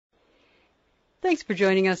Thanks for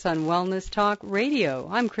joining us on Wellness Talk Radio.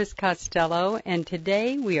 I'm Chris Costello, and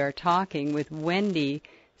today we are talking with Wendy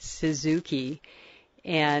Suzuki.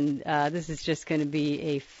 And this is just going to be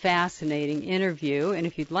a fascinating interview. And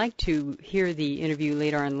if you'd like to hear the interview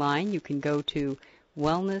later online, you can go to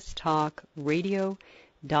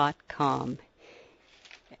wellnesstalkradio.com.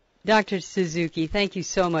 Dr. Suzuki, thank you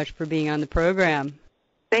so much for being on the program.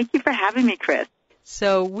 Thank you for having me, Chris.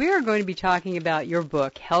 So we're going to be talking about your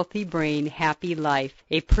book, Healthy Brain, Happy Life,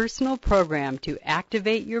 a personal program to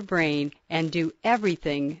activate your brain and do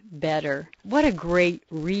everything better. What a great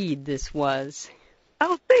read this was.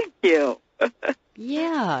 Oh, thank you.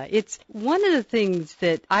 Yeah, it's one of the things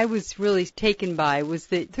that I was really taken by was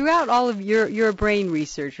that throughout all of you're a brain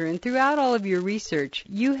researcher, and throughout all of your research,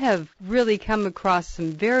 you have really come across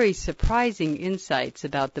some very surprising insights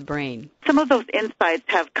about the brain. Some of those insights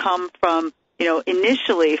have come from,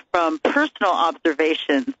 initially from personal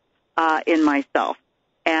observations in myself.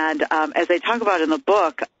 And as I talk about in the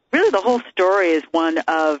book, really the whole story is one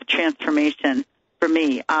of transformation for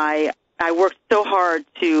me. I worked so hard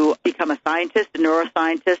to become a scientist, a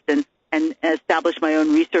neuroscientist, and establish my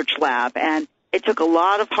own research lab. And it took a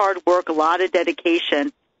lot of hard work, a lot of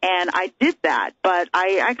dedication, and I did that. But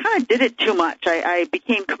I kind of did it too much. I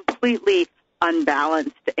became completely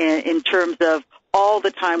unbalanced in terms of all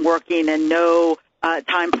the time working and no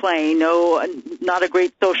time playing, not a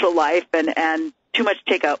great social life, and too much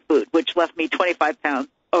takeout food, which left me 25 pounds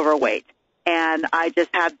overweight. And I just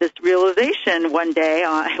had this realization one day.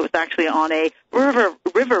 I was actually on a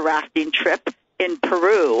river rafting trip in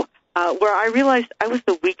Peru, where I realized I was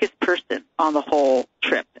the weakest person on the whole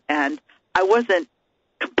trip. And I wasn't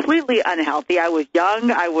completely unhealthy. I was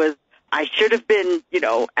young. I should have been,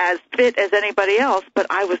 as fit as anybody else, but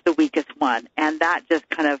I was the weakest one. And that just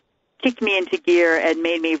kind of kicked me into gear and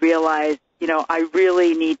made me realize, I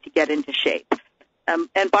really need to get into shape.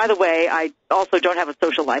 And by the way, I also don't have a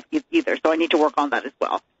social life either, so I need to work on that as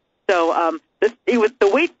well. So the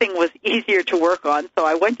weight thing was easier to work on, so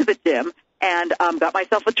I went to the gym and got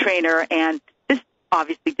myself a trainer, and this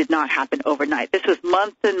obviously did not happen overnight. This was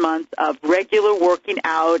months and months of regular working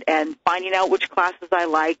out and finding out which classes I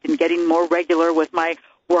liked and getting more regular with my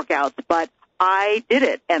workouts. But I did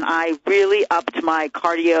it, and I really upped my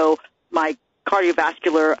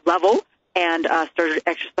cardiovascular level and started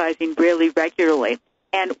exercising really regularly.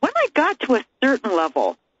 And when I got to a certain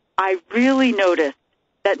level, I really noticed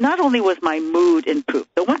that not only was my mood improved,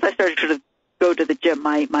 so once I started to go to the gym,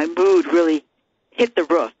 my mood really hit the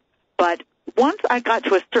roof. But once I got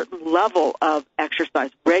to a certain level of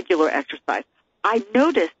exercise, regular exercise, I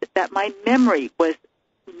noticed that my memory was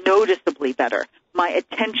noticeably better. My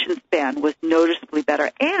attention span was noticeably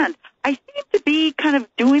better, and I seemed to be kind of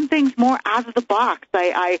doing things more out of the box.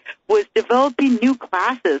 I was developing new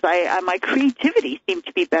classes. My creativity seemed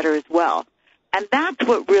to be better as well. And that's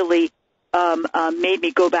what really made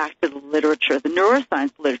me go back to the literature, the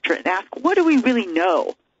neuroscience literature, and ask, what do we really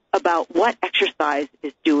know about what exercise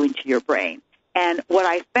is doing to your brain? And what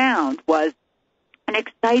I found was an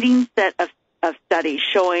exciting set of studies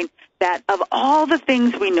showing that of all the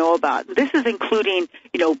things we know about, this is including,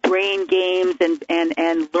 brain games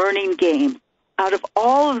and learning games, out of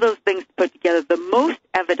all of those things put together, the most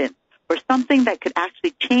evidence for something that could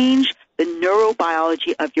actually change the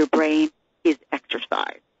neurobiology of your brain is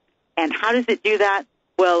exercise. And how does it do that?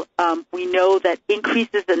 Well, we know that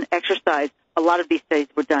increases in exercise, a lot of these studies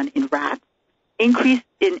were done in rats. Increase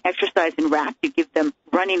in exercise in rats, you give them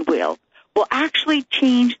running wheels, will actually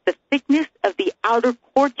change the thickness of the outer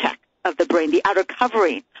cortex of the brain, the outer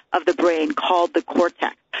covering of the brain called the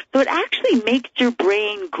cortex. So it actually makes your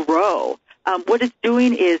brain grow. What it's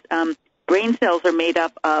doing is brain cells are made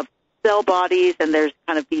up of cell bodies, and there's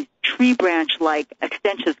kind of these tree branch-like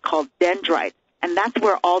extensions called dendrites, and that's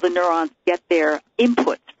where all the neurons get their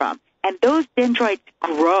inputs from. And those dendrites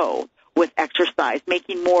grow with exercise,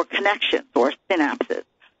 making more connections or synapses.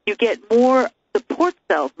 You get more support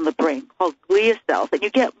cells in the brain called glia cells, and you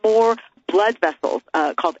get more blood vessels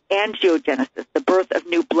called angiogenesis, the birth of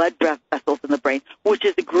new blood vessels in the brain, which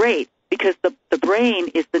is great because the brain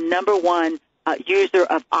is the number one user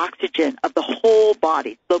of oxygen of the whole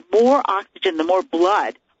body. The more oxygen, the more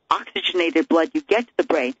blood, oxygenated blood you get to the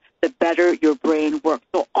brain, the better your brain works.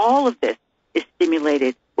 So all of this is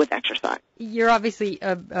stimulated with exercise. You're obviously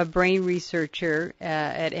a brain researcher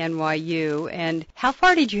at NYU, and how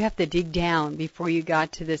far did you have to dig down before you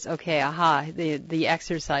got to this, the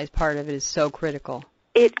exercise part of it is so critical?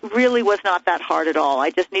 It really was not that hard at all. I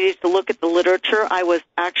just needed to look at the literature. I was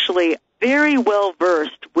actually very well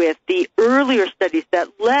versed with the earlier studies that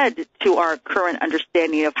led to our current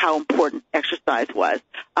understanding of how important exercise was.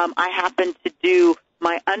 I happened to do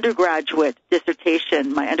my undergraduate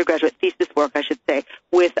dissertation, my undergraduate thesis work, I should say,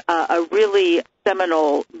 with a really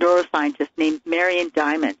seminal neuroscientist named Marion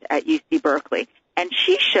Diamond at UC Berkeley. And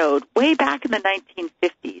she showed way back in the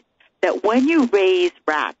 1950s that when you raise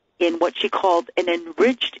rats in what she called an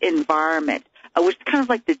enriched environment, which is kind of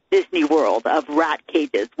like the Disney World of rat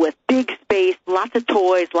cages with big space, lots of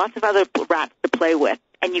toys, lots of other rats to play with,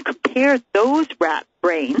 and you compare those rat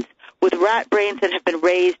brains with rat brains that have been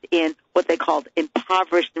raised in what they called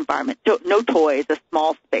impoverished environment. So no toys, a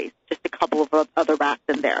small space, just a couple of other rats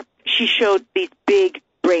in there. She showed these big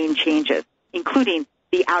brain changes, including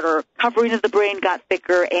the outer covering of the brain got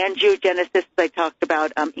thicker, angiogenesis, as I talked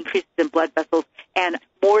about, increases in blood vessels, and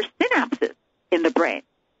more synapses in the brain.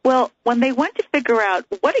 Well, when they went to figure out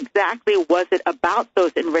what exactly was it about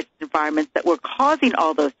those enriched environments that were causing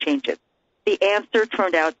all those changes, the answer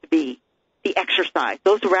turned out to be the exercise.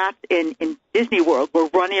 Those rats in Disney World were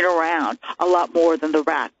running around a lot more than the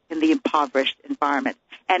rats in the impoverished environment.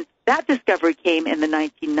 And that discovery came in the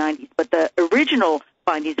 1990s, but the original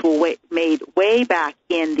findings were made way back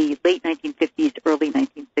in the late 1950s, early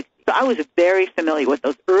 1960s. So I was very familiar with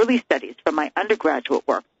those early studies from my undergraduate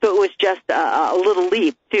work. So it was just a little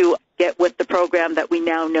leap to get with the program that we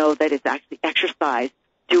now know that is actually exercise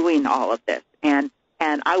doing all of this. And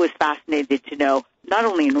I was fascinated to know not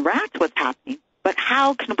only in rats what's happening, but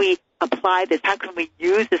how can we apply this, how can we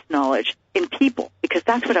use this knowledge in people? Because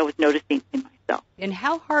that's what I was noticing in myself. And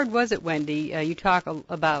how hard was it, Wendy? You talk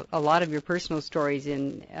about a lot of your personal stories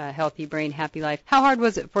in Healthy Brain, Happy Life. How hard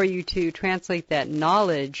was it for you to translate that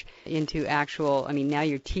knowledge into actual, now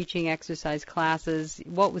you're teaching exercise classes.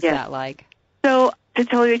 What was that like? So to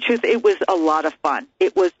tell you the truth, it was a lot of fun.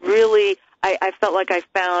 It was really, I felt like I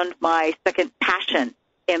found my second passion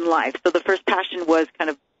in life. So the first passion was kind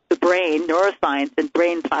of the brain, neuroscience, and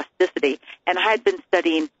brain plasticity. And I had been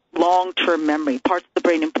studying long-term memory, parts of the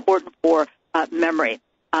brain important for memory,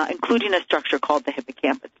 including a structure called the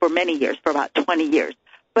hippocampus for many years, for about 20 years.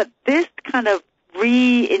 But this kind of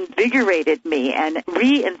reinvigorated me and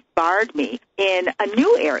re-inspired me in a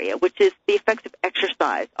new area, which is the effects of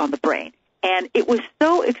exercise on the brain. And it was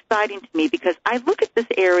so exciting to me because I look at this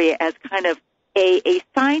area as kind of a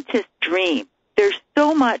scientist's dream. There's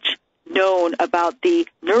so much known about the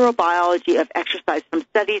neurobiology of exercise from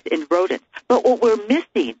studies in rodents. But what we're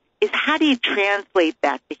missing is how do you translate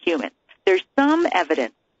that to humans? There's some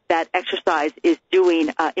evidence that exercise is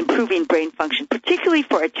improving brain function, particularly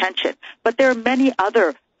for attention. But there are many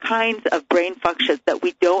other kinds of brain functions that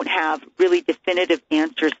we don't have really definitive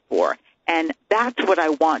answers for. And that's what I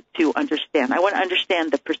want to understand. I want to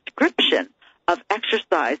understand the prescription of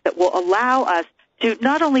exercise that will allow us to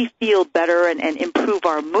not only feel better and improve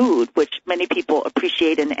our mood, which many people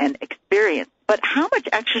appreciate and experience, but how much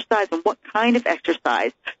exercise and what kind of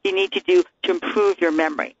exercise you need to do to improve your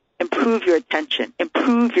memory, improve your attention,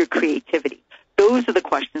 improve your creativity. Those are the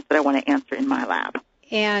questions that I want to answer in my lab.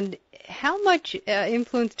 And how much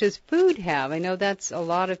influence does food have? I know that's a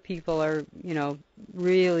lot of people are,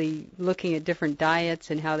 really looking at different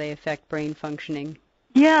diets and how they affect brain functioning.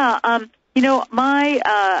 Yeah,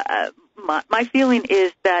 my feeling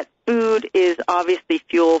is that food is obviously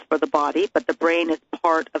fuel for the body, but the brain is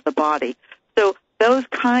part of the body. So those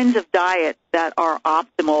kinds of diets that are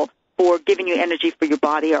optimal for giving you energy for your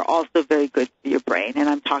body are also very good for your brain. And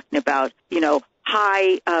I'm talking about,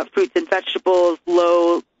 high fruits and vegetables,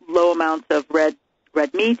 low amounts of red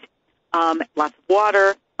meat, lots of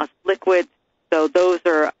water, lots of liquids. So those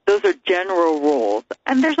are general rules.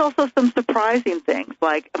 And there's also some surprising things,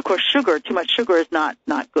 like, of course, sugar. Too much sugar is not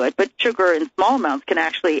good, but sugar in small amounts can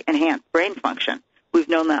actually enhance brain function. We've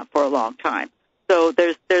known that for a long time. So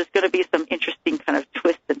there's going to be some interesting kind of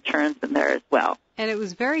twists and turns in there as well. And it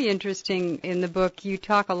was very interesting in the book. You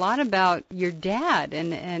talk a lot about your dad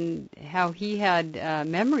and how he had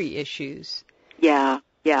memory issues. Yeah.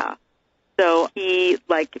 So he,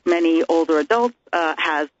 like many older adults,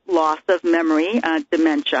 has loss of memory,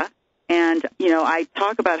 dementia. And, I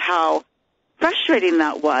talk about how frustrating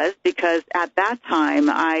that was because at that time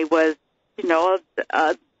I was,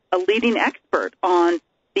 a leading expert on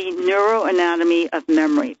the neuroanatomy of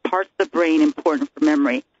memory, parts of the brain important for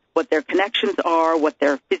memory, what their connections are, what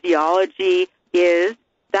their physiology is.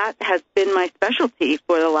 That has been my specialty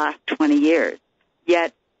for the last 20 years.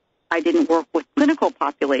 Yet I didn't work with clinical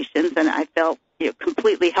populations, and I felt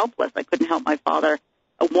completely helpless. I couldn't help my father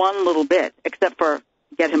one little bit, except for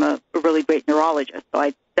get him a really great neurologist. So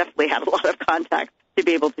I definitely had a lot of contacts to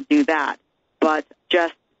be able to do that. But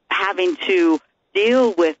just having to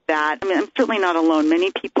deal with that. I mean, I'm certainly not alone.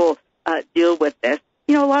 Many people deal with this.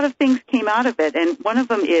 A lot of things came out of it, and one of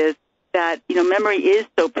them is that, memory is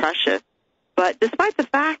so precious. But despite the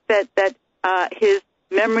fact that his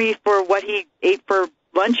memory for what he ate for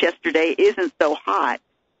lunch yesterday isn't so hot,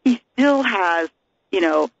 he still has,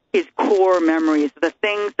 his core memories, the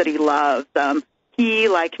things that he loves. He,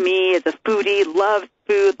 like me, is a foodie, loves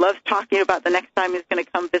food, loves talking about the next time he's going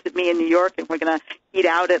to come visit me in New York, and we're going to eat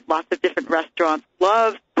out at lots of different restaurants,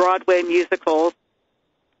 loves Broadway musicals.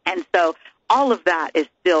 And so all of that is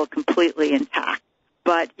still completely intact.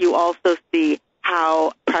 But you also see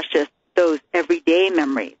how precious those everyday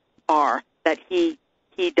memories are that he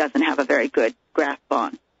doesn't have a very good grasp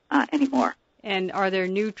on anymore. And are there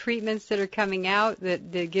new treatments that are coming out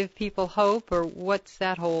that give people hope, or what's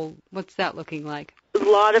that looking like? A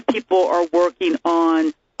lot of people are working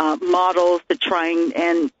on models to try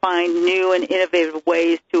and find new and innovative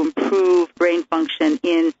ways to improve brain function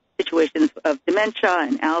in situations of dementia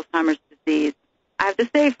and Alzheimer's disease. I have to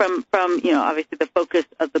say, from obviously the focus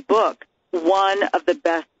of the book, one of the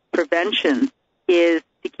best preventions is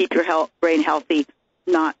to keep your brain healthy,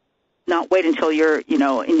 not wait until you're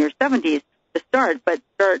in your 70s to start, but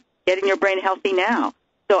start getting your brain healthy now.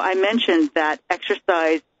 So I mentioned that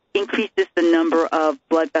exercise increases the number of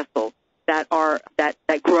blood vessels that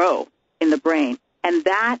grow in the brain, and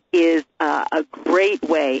that is a great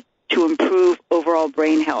way to improve overall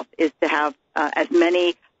brain health, is to have as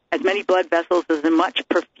many blood vessels, as much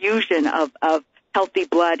perfusion of healthy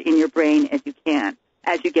blood in your brain as you can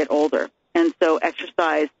as you get older. And so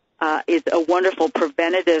exercise is a wonderful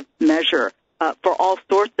preventative measure for all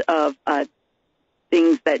sorts of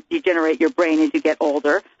things that degenerate your brain as you get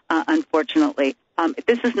older, unfortunately.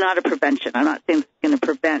 This is not a prevention. I'm not saying it's going to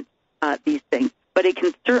prevent these things, but it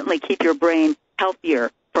can certainly keep your brain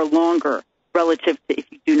healthier for longer relative to if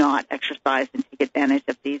you do not exercise and take advantage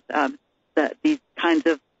of these kinds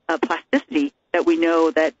of plasticity that we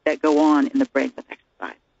know that go on in the brain with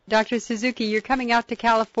exercise. Dr. Suzuki, you're coming out to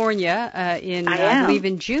California I believe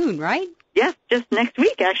in June, right? Yes, just next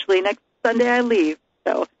week, actually. Next Sunday I leave.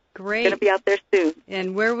 So great. I'm going to be out there soon.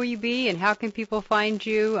 And where will you be, and how can people find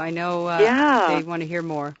you? I know they want to hear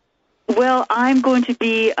more. Well, I'm going to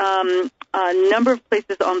be a number of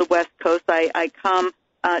places on the West Coast. I come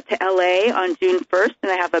to L.A. on June 1st,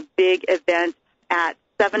 and I have a big event at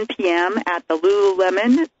 7 p.m. at the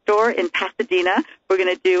Lululemon store in Pasadena. We're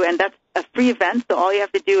going to do, and that's a free event, so all you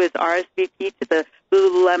have to do is RSVP to the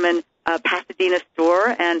Lululemon Pasadena store,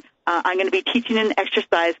 and I'm going to be teaching an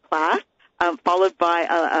exercise class, followed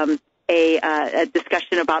by a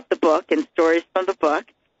discussion about the book and stories from the book,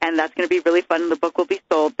 and that's going to be really fun, and the book will be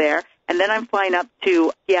sold there. And then I'm flying up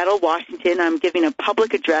to Seattle, Washington. I'm giving a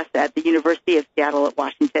public address at the University of Seattle at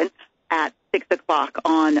Washington at 6 o'clock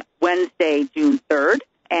on Wednesday, June 3rd.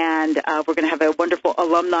 And we're going to have a wonderful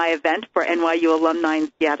alumni event for NYU alumni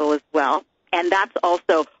in Seattle as well. And that's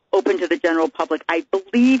also open to the general public. I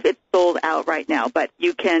believe it's sold out right now, but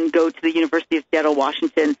you can go to the University of Seattle,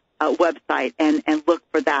 Washington website and look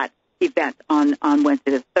for that event on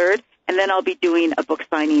Wednesday the 3rd. And then I'll be doing a book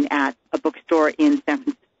signing at a bookstore in San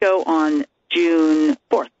Francisco on June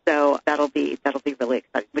 4th. So that'll be really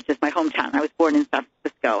exciting, which is my hometown. I was born in San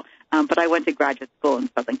Francisco, but I went to graduate school in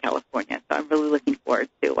Southern California. So I'm really looking forward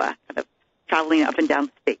to kind of traveling up and down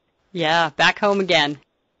the state. Yeah, back home again.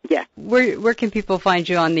 Yeah. Where can people find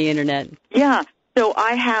you on the internet? Yeah. So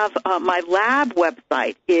I have my lab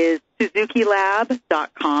website is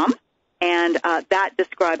SuzukiLab.com. And that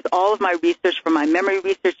describes all of my research, from my memory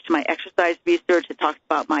research to my exercise research. It talks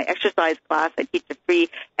about my exercise class. I teach a free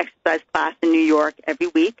exercise class in New York every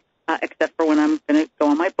week, except for when I'm going to go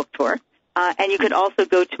on my book tour. And you can also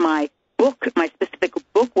go to my specific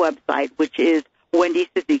book website, which is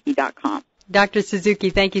wendysuzuki.com. Dr.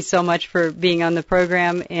 Suzuki, thank you so much for being on the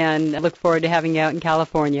program, and I look forward to having you out in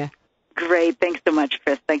California. Great. Thanks so much,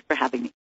 Chris. Thanks for